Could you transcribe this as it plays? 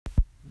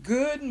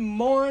Good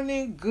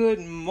morning, good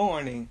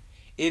morning.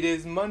 It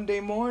is Monday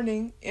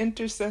morning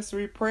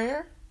intercessory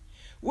prayer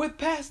with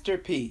Pastor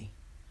P.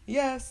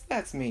 Yes,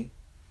 that's me.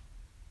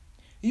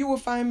 You will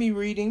find me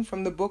reading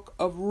from the book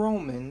of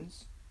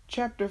Romans,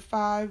 chapter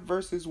 5,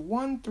 verses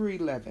 1 through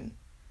 11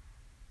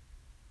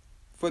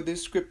 for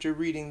this scripture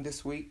reading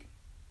this week.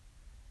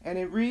 And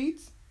it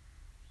reads,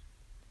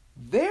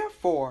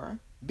 "Therefore,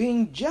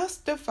 being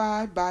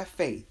justified by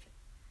faith,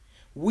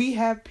 we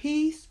have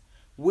peace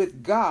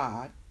with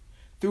God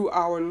through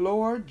our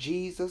Lord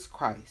Jesus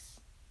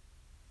Christ,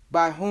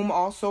 by whom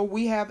also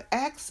we have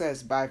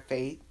access by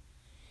faith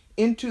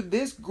into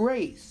this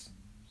grace,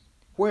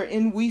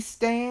 wherein we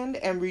stand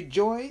and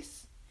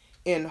rejoice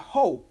in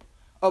hope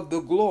of the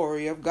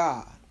glory of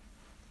God.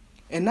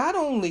 And not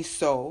only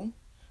so,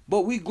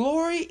 but we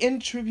glory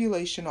in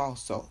tribulation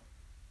also,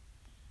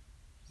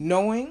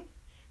 knowing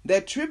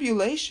that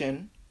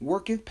tribulation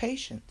worketh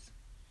patience,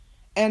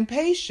 and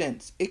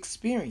patience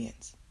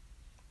experience,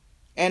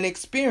 and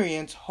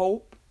experience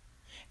hope,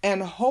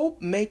 and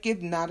hope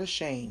maketh not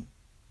ashamed,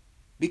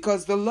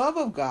 because the love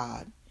of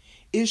God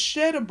is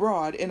shed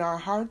abroad in our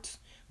hearts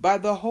by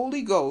the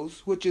Holy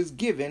Ghost, which is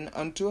given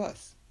unto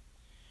us.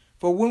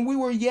 For when we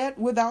were yet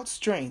without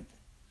strength,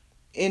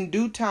 in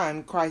due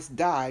time Christ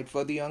died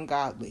for the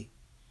ungodly.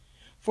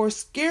 For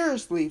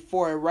scarcely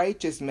for a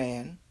righteous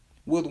man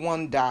would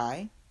one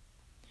die,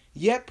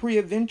 yet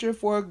peradventure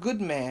for a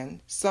good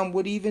man some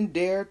would even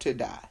dare to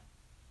die.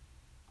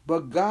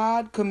 But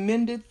God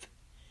commendeth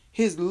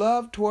his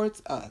love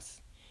towards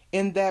us,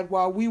 in that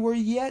while we were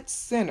yet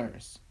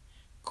sinners,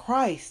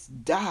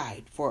 Christ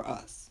died for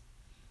us.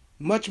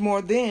 Much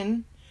more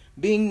then,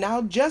 being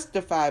now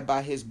justified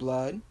by his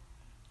blood,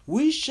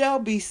 we shall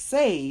be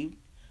saved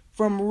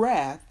from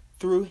wrath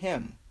through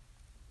him.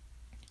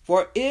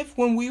 For if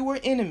when we were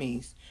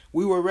enemies,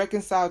 we were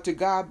reconciled to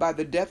God by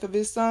the death of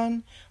his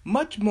Son,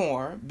 much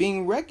more,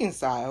 being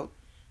reconciled,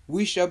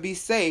 we shall be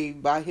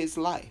saved by his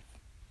life.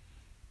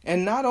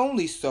 And not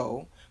only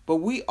so, but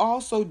we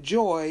also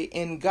joy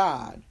in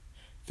God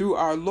through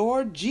our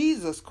Lord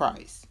Jesus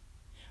Christ,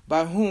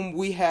 by whom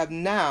we have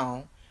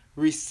now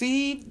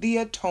received the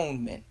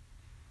atonement."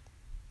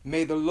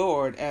 May the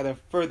Lord add a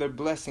further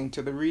blessing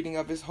to the reading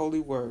of his holy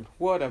word.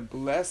 What a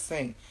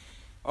blessing.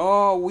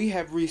 Oh, we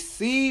have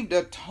received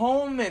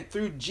atonement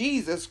through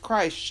Jesus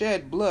Christ's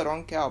shed blood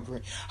on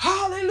Calvary.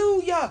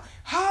 Hallelujah!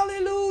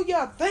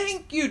 Hallelujah!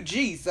 Thank you,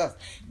 Jesus.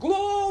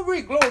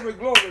 Glory, glory,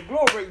 glory,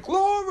 glory,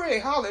 glory.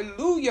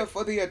 Hallelujah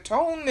for the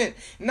atonement.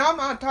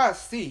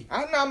 Namatasi.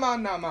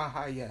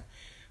 Anamanamahaya.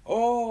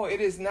 Oh,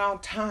 it is now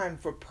time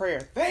for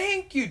prayer.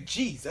 Thank you,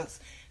 Jesus,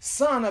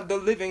 Son of the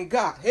living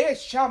God,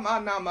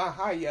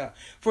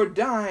 for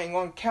dying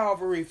on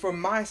Calvary for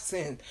my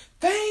sins.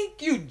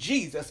 Thank you,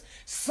 Jesus,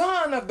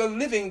 Son of the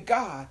living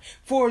God,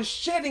 for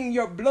shedding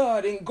your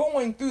blood and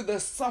going through the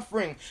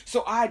suffering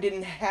so I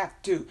didn't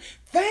have to.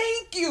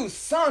 Thank you,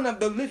 Son of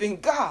the living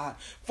God,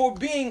 for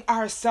being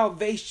our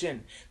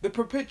salvation, the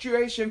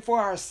propitiation for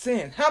our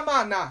sin.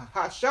 Hamana,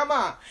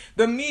 Hashama,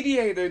 the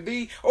mediator,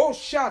 the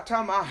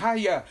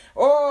Oshatamahaya,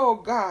 oh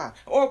God,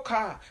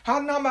 Oka,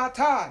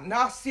 Hanamata,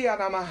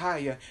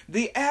 Nasianamahaya,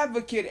 the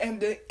advocate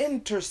and the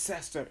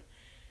intercessor.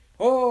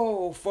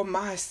 Oh, for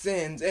my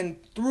sins,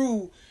 and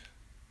through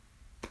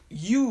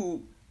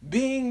you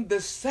being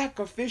the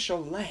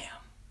sacrificial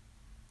lamb,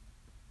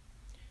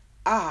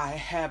 I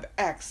have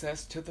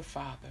access to the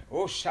Father.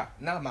 Oh,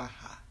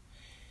 Namaha.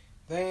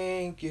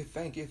 Thank you,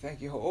 thank you,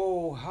 thank you.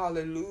 Oh,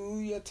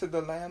 hallelujah to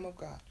the Lamb of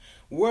God.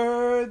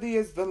 Worthy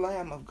is the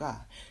Lamb of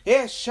God.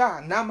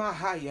 Esha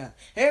Namahaya.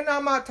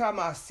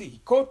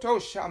 Enamatamasi. Koto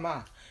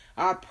Shama.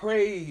 I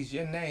praise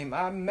your name.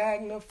 I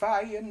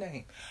magnify your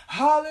name.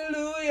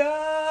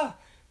 Hallelujah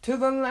to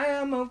the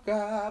Lamb of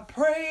God.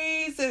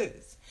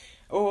 Praises.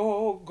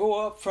 Oh,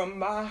 go up from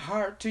my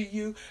heart to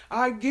you.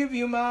 I give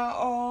you my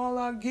all.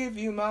 I give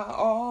you my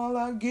all.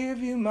 I give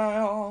you my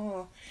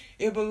all.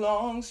 It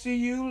belongs to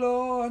you,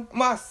 Lord.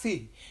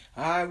 Masi.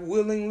 I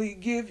willingly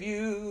give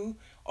you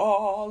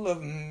all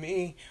of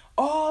me.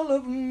 All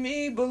of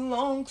me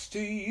belongs to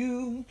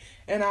you,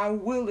 and I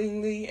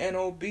willingly and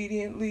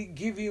obediently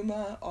give you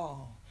my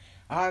all.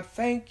 I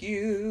thank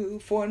you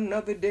for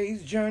another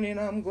day's journey, and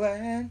I'm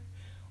glad.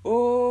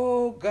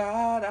 Oh,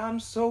 God, I'm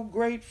so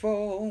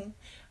grateful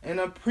and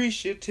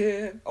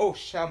appreciative. Oh,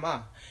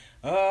 Shama,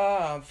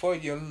 for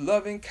your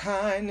loving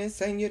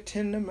kindness and your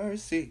tender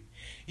mercy.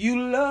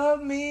 You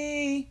love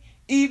me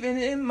even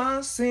in my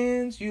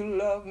sins. You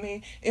love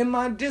me in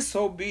my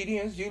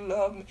disobedience. You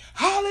love me.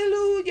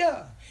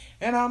 Hallelujah.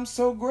 And I'm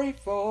so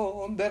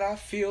grateful that I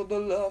feel the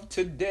love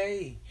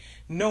today,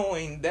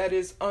 knowing that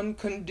it's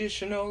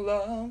unconditional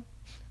love.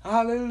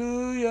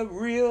 Hallelujah.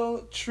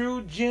 Real,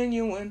 true,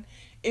 genuine,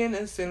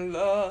 innocent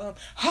love.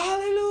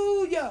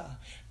 Hallelujah.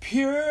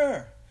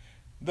 Pure,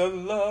 the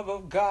love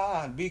of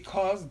God,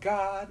 because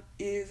God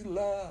is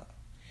love.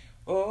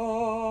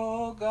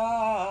 Oh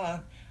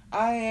God,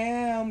 I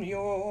am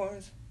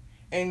yours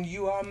and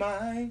you are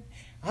mine.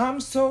 I'm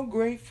so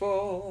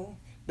grateful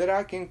that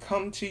I can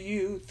come to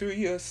you through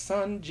your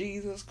Son,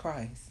 Jesus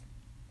Christ.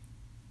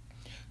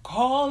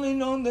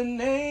 calling on the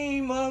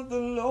name of the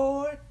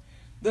Lord.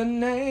 The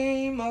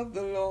name of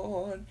the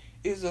Lord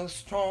is a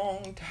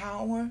strong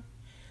tower.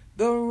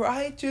 The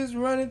righteous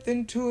runneth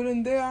into it,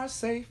 and they are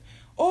safe.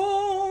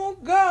 Oh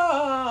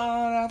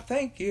God, I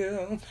thank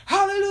you.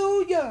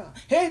 Hallelujah.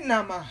 Hey,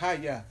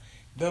 Namahaya.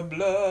 The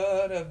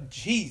blood of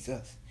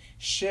Jesus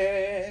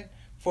shed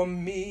for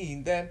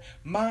me, that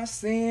my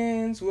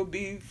sins will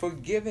be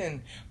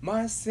forgiven,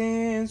 my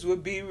sins will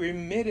be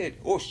remitted.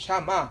 Oh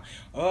Shama,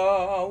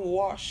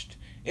 washed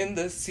in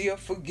the sea of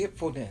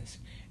forgetfulness,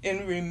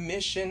 in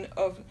remission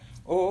of,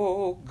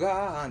 oh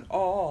God,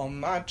 all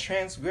my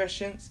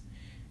transgressions,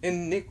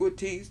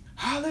 iniquities,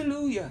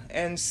 hallelujah,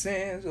 and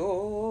sins.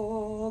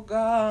 Oh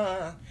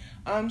God,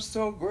 I'm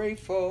so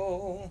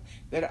grateful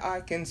that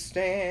I can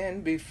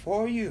stand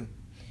before you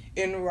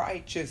in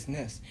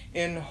righteousness,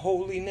 in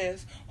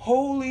holiness,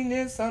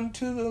 holiness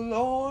unto the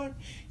Lord.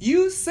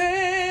 You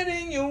said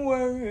in your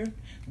word,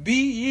 be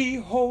ye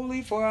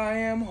holy, for I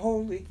am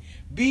holy.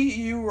 Be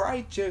ye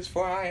righteous,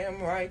 for I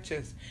am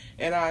righteous.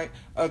 And I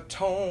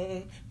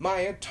atone my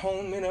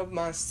atonement of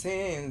my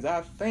sins.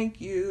 I thank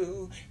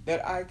you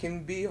that I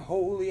can be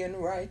holy and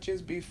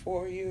righteous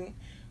before you.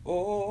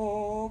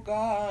 Oh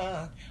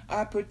God,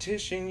 I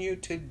petition you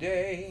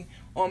today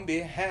on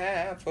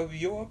behalf of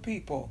your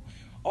people,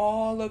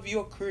 all of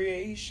your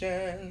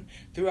creation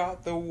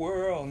throughout the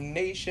world,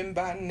 nation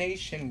by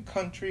nation,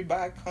 country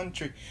by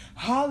country.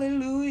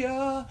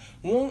 Hallelujah.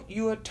 Won't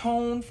you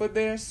atone for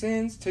their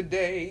sins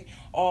today,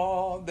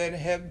 all that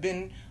have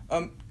been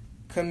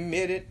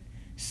committed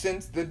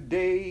since the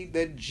day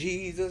that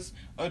Jesus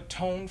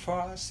atoned for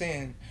our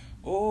sin?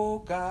 Oh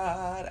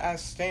God, I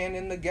stand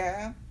in the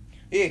gap.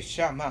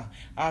 Ishama,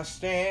 I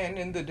stand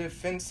in the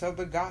defense of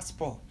the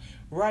gospel,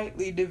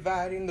 rightly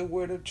dividing the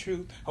word of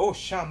truth. Oh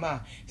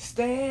Shama,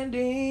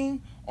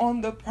 standing on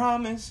the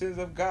promises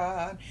of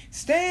God,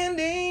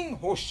 standing,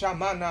 oh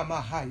Shamana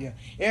Mahaya,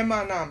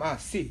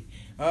 Emanamasi,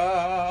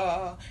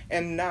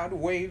 and not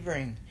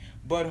wavering,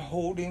 but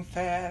holding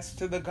fast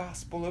to the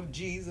gospel of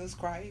Jesus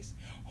Christ,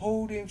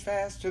 holding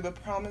fast to the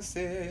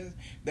promises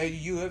that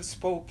you have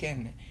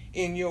spoken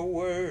in your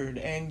word,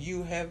 and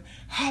you have,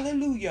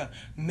 hallelujah,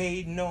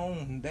 made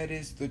known that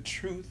is the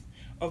truth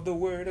of the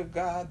word of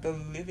God, the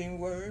living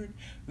word.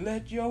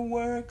 Let your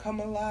word come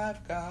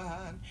alive,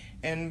 God,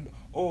 and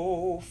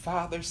oh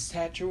Father,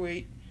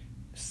 saturate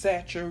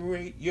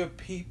your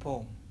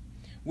people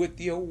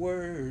with your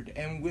word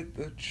and with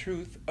the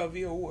truth of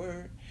your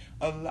word.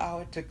 Allow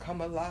it to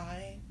come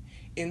alive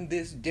in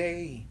this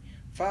day,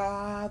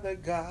 Father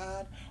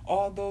God.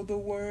 Although the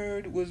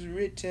word was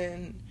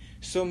written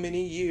so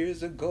many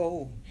years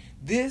ago,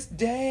 this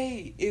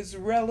day is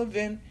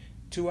relevant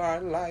to our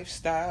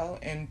lifestyle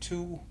and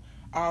to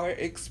our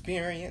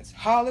experience.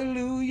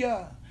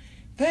 Hallelujah.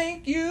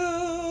 Thank you,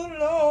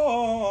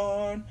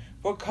 Lord,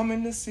 for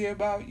coming to see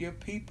about your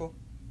people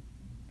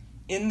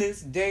in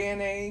this day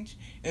and age,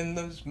 in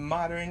this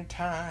modern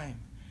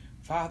time.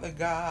 Father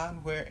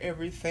God, where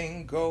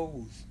everything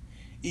goes,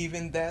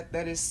 even that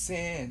is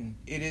sin,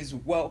 it is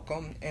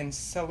welcomed and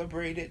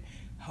celebrated.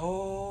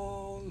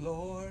 Oh,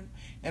 Lord,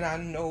 and I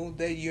know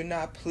that you're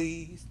not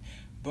pleased,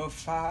 but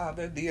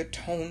Father, the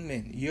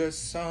atonement, your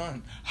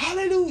Son,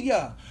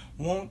 hallelujah,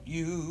 won't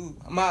you,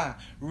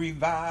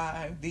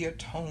 revive the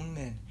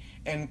atonement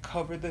and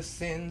cover the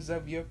sins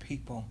of your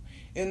people.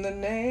 In the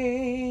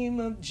name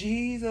of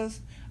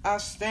Jesus, I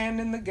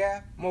stand in the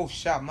gap,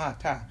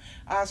 Moshamata.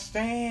 I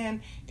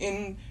stand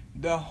in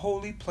the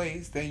holy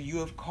place that you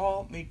have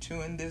called me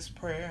to in this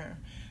prayer.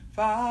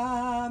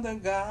 Father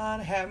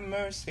God, have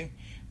mercy.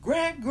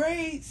 Grant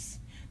grace.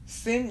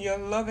 Send your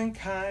loving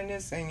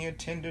kindness and your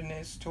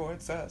tenderness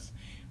towards us.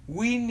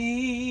 We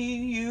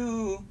need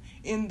you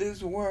in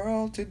this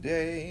world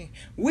today.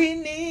 We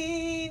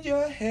need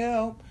your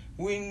help.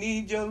 We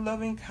need your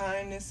loving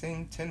kindness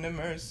and tender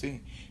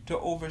mercy to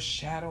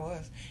overshadow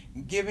us,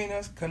 giving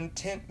us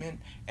contentment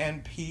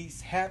and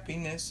peace,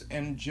 happiness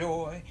and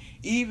joy,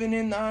 even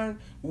in our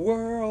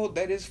world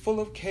that is full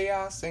of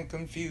chaos and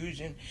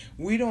confusion.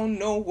 We don't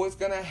know what's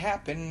going to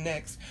happen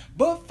next.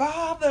 But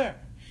Father,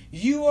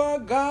 you are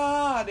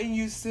God, and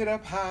you sit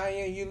up high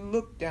and you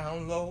look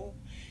down low.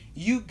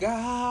 You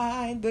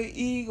guide the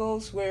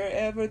eagles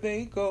wherever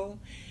they go.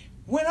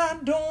 When I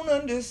don't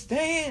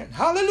understand,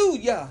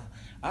 hallelujah,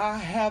 I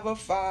have a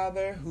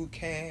Father who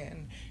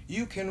can.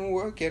 You can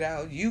work it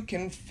out. You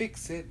can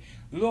fix it.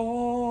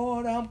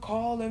 Lord, I'm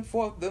calling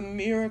forth the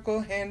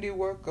miracle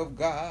handiwork of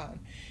God.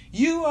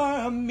 You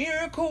are a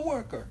miracle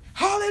worker.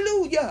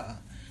 Hallelujah.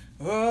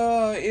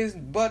 It's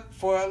but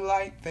for a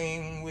light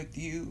thing with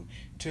you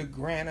to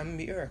grant a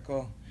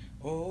miracle.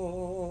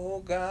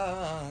 Oh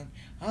God,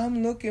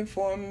 I'm looking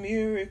for a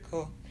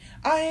miracle.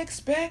 I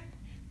expect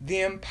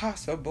the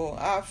impossible.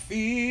 I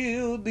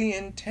feel the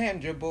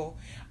intangible.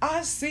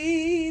 I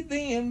see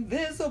the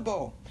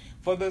invisible.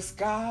 For the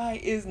sky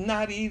is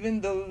not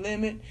even the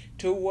limit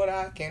to what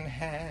I can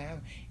have.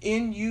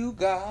 In you,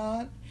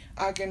 God,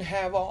 I can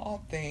have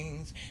all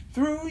things.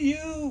 Through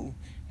you,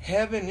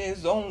 heaven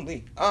is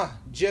only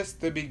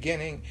just the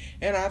beginning.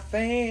 And I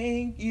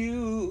thank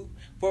you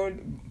for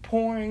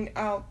pouring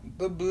out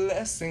the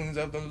blessings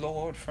of the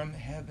Lord from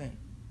heaven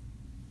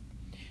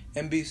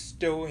and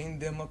bestowing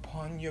them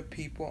upon your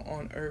people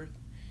on earth.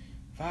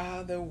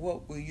 Father,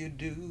 what will you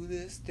do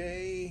this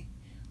day?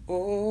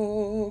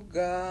 Oh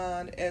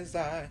God, as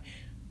I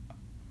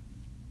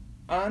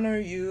honor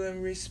you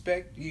and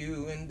respect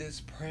you in this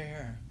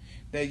prayer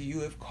that you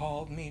have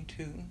called me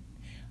to,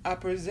 I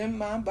present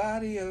my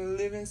body a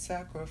living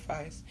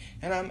sacrifice,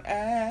 and I'm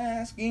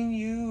asking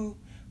you,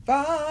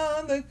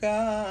 Father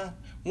God,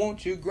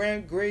 won't you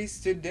grant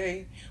grace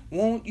today?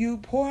 Won't you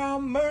pour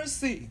out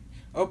mercy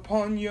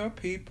upon your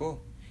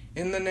people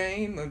in the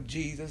name of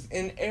Jesus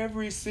in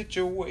every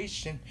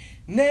situation,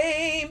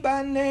 name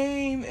by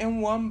name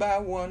and one by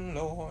one,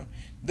 Lord.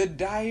 The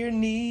dire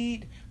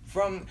need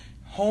from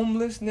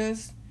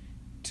homelessness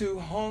to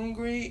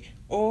hungry,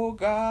 oh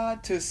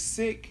God, to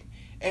sick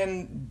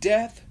and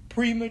death,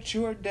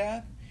 premature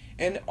death,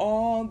 and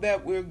all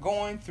that we're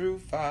going through,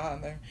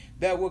 Father,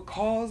 that will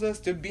cause us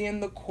to be in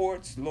the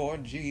courts,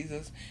 Lord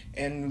Jesus,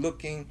 and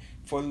looking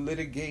for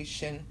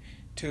litigation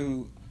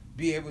to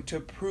be able to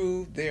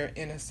prove their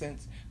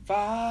innocence.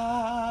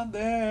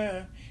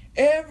 Father,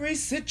 every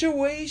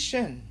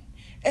situation,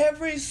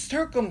 every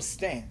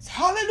circumstance,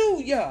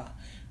 hallelujah,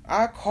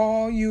 I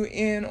call you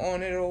in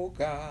on it, oh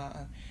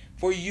God,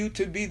 for you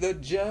to be the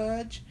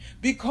judge,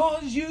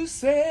 because you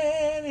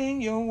said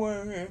in your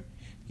word,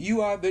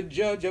 you are the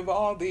judge of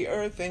all the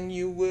earth and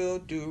you will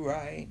do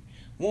right.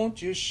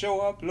 Won't you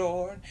show up,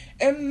 Lord,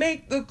 and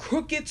make the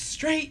crooked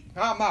straight?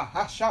 Oh,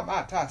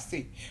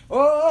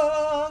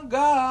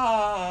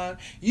 God,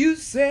 you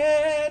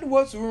said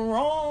what's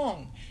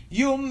wrong,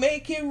 you'll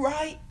make it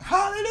right.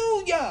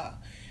 Hallelujah.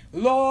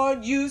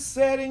 Lord, you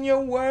said in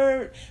your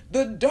word,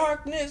 the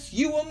darkness,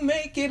 you will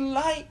make it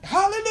light.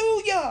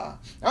 Hallelujah.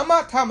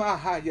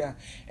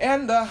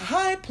 And the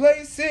high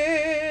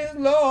places,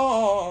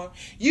 Lord,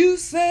 you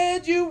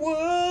said you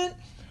would.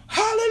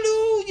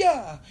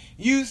 Hallelujah.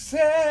 You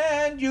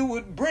said you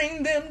would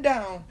bring them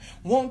down.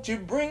 Won't you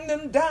bring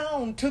them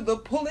down to the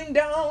pulling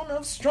down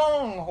of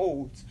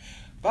strongholds?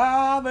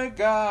 Father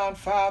God,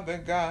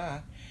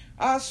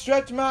 I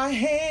stretch my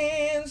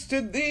hands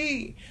to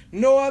thee.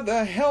 No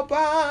other help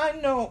I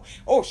know.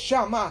 Oh,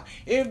 Shammah,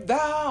 if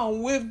thou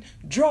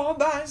withdraw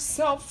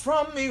thyself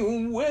from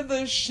me,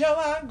 whither shall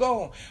I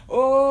go?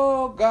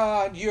 Oh,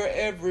 God, you're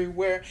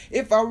everywhere.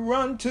 If I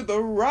run to the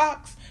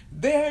rocks,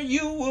 there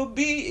you will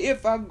be.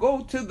 If I go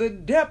to the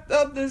depth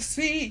of the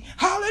sea,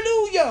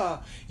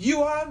 hallelujah,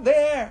 you are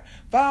there,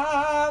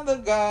 Father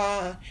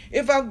God.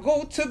 If I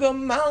go to the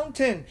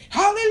mountain,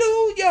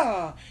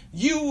 hallelujah,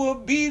 you will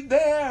be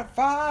there,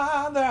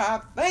 Father.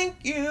 I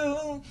thank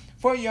you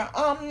for your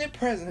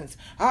omnipresence.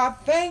 I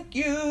thank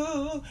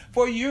you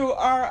for you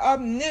are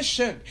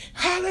omniscient.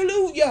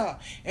 Hallelujah.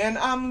 And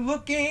I'm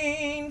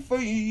looking for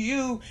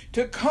you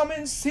to come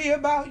and see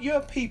about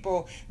your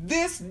people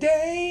this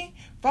day.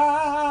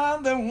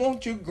 Father,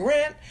 won't you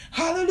grant,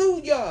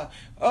 hallelujah,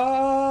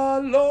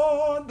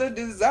 Lord, the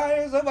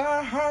desires of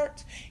our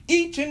hearts,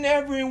 each and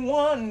every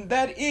one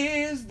that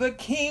is the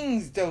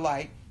King's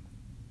delight.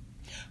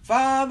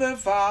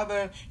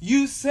 Father,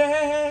 you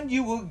said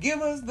you will give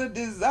us the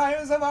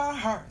desires of our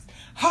hearts.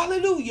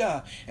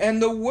 Hallelujah.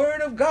 And the word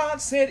of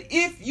God said,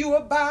 if you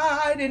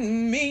abide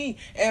in me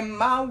and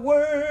my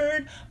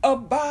word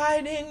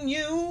abide in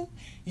you,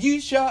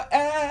 you shall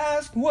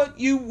ask what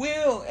you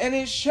will, and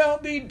it shall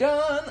be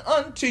done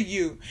unto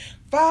you.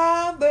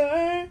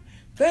 Father,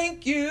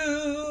 thank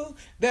you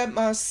that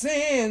my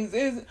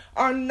sins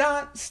are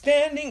not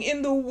standing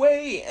in the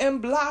way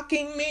and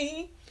blocking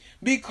me.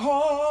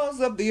 Because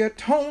of the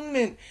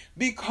atonement,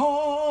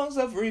 because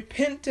of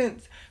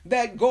repentance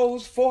that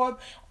goes forth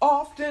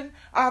often,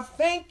 I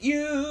thank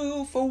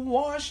you for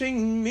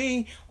washing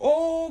me,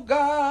 oh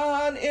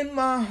God, in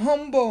my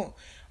humble,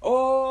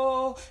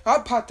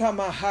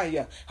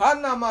 apatamahaya,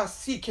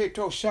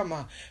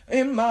 anamasiketo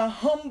in my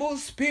humble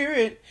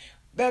spirit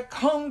that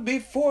comes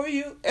before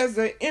you as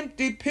an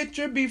empty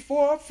pitcher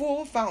before a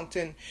full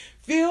fountain.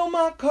 Fill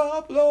my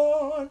cup,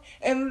 Lord,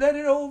 and let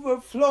it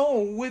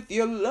overflow with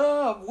your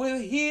love,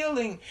 with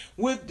healing,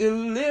 with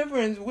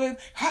deliverance, with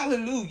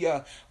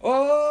hallelujah.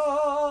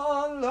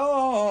 Oh,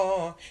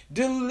 Lord,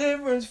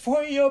 deliverance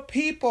for your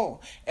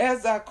people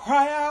as I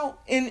cry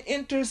out in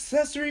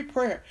intercessory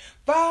prayer.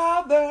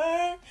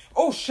 Father,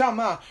 oh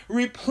Shammah,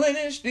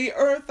 replenish the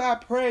earth, I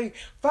pray.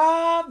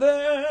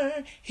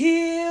 Father,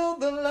 heal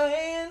the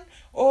land.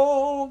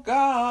 Oh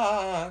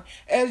God,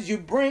 as you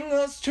bring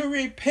us to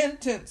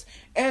repentance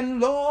and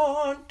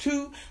Lord,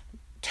 to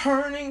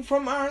turning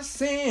from our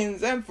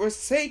sins and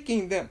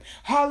forsaking them.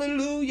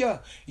 Hallelujah.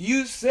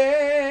 You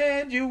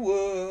said you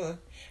would.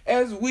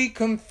 As we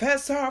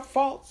confess our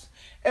faults,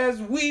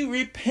 as we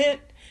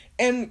repent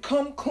and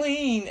come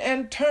clean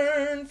and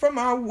turn from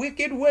our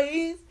wicked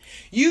ways,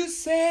 you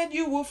said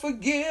you will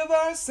forgive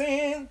our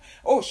sins.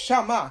 Oh,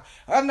 Shammah,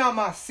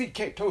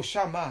 anamasiketo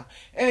Shammah.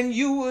 And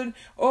you would,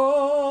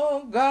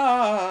 oh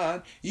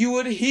God, you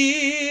would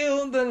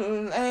heal the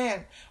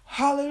land.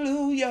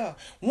 Hallelujah.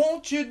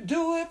 Won't you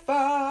do it,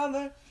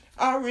 Father?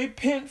 I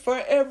repent for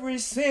every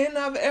sin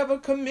I've ever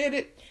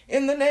committed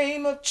in the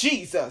name of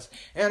Jesus.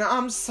 And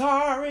I'm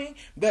sorry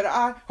that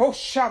I,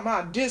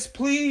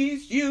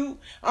 displeased you.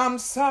 I'm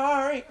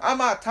sorry,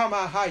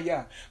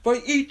 Amatamahaya, for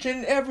each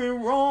and every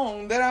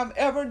wrong that I've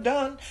ever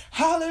done.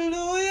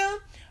 Hallelujah.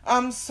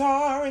 I'm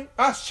sorry,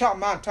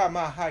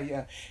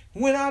 Ashamatamahaya,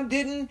 when I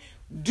didn't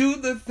do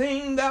the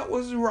thing that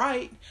was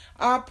right.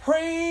 I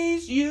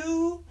praise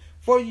you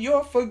for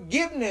your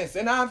forgiveness,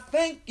 and I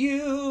thank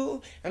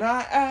you, and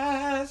I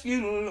ask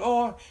you,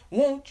 Lord,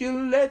 won't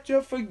you let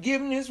your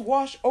forgiveness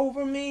wash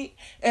over me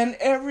and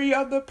every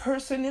other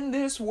person in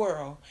this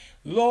world.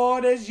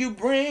 Lord, as you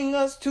bring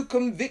us to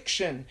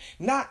conviction,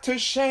 not to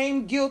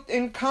shame, guilt,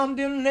 and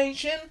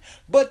condemnation,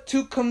 but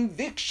to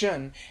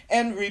conviction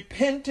and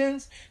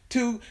repentance,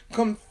 to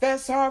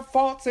confess our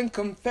faults and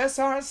confess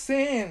our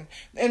sin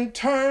and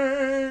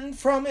turn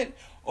from it.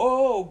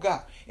 Oh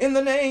God, in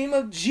the name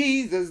of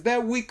Jesus,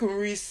 that we can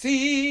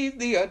receive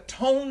the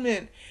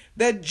atonement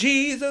that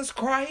Jesus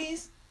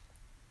Christ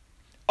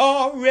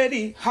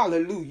already,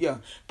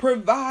 hallelujah,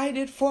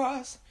 provided for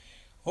us.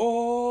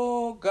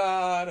 Oh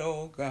God,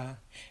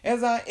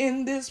 as I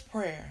end this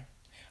prayer,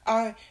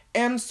 I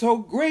am so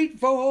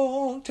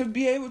grateful to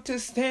be able to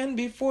stand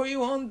before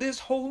you on this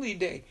holy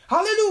day.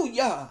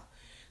 Hallelujah.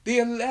 The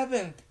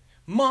 11th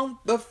month,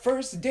 the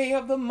first day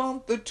of the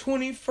month, the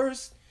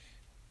 21st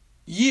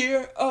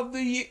year of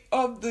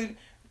the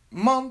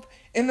month,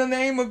 in the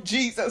name of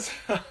Jesus.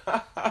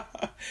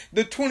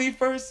 The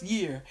 21st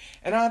year.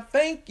 And I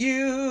thank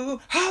you,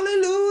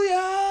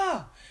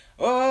 hallelujah,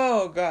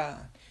 oh God,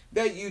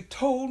 that you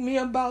told me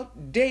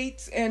about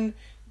dates and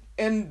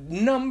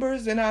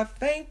numbers, and I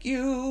thank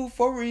you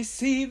for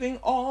receiving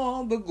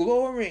all the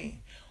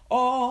glory,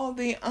 all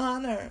the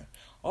honor,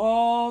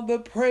 all the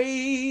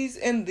praise,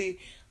 and the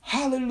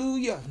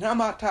hallelujah,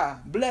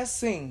 namata,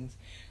 blessings,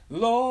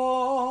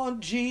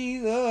 Lord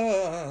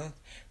Jesus,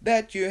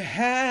 that you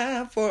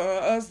have for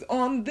us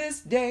on this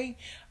day.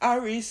 I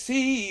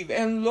receive,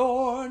 and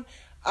Lord,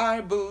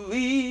 I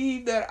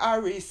believe that I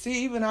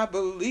receive, and I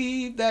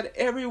believe that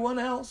everyone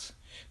else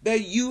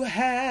that you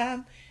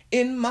have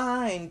in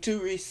mind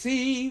to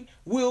receive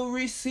will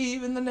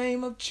receive in the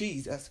name of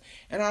Jesus.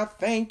 And I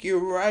thank you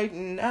right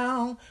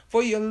now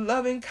for your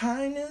loving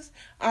kindness.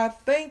 I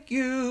thank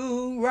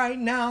you right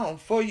now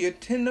for your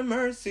tender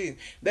mercy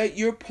that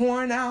you're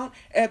pouring out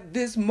at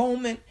this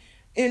moment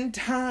in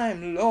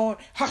time, Lord.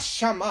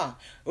 Hashama.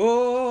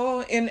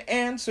 Oh, in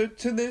answer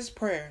to this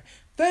prayer.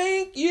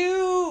 Thank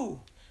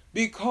you,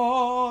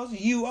 because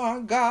you are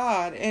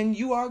God and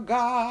you are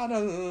God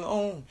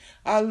alone.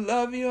 I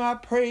love you, I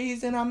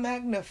praise, and I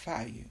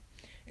magnify you.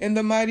 In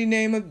the mighty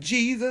name of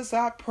Jesus,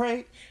 I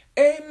pray.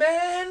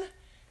 Amen,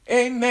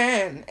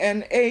 amen,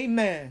 and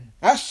amen.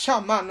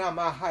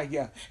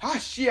 Ashamanamahaya,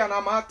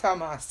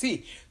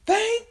 Ashianamatamasi.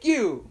 Thank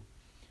you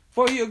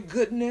for your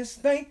goodness.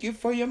 Thank you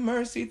for your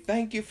mercy.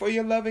 Thank you for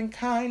your loving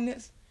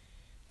kindness.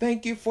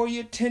 Thank you for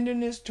your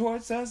tenderness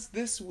towards us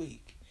this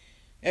week.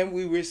 And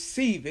we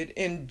receive it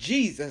in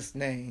Jesus'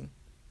 name.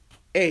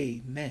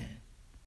 Amen.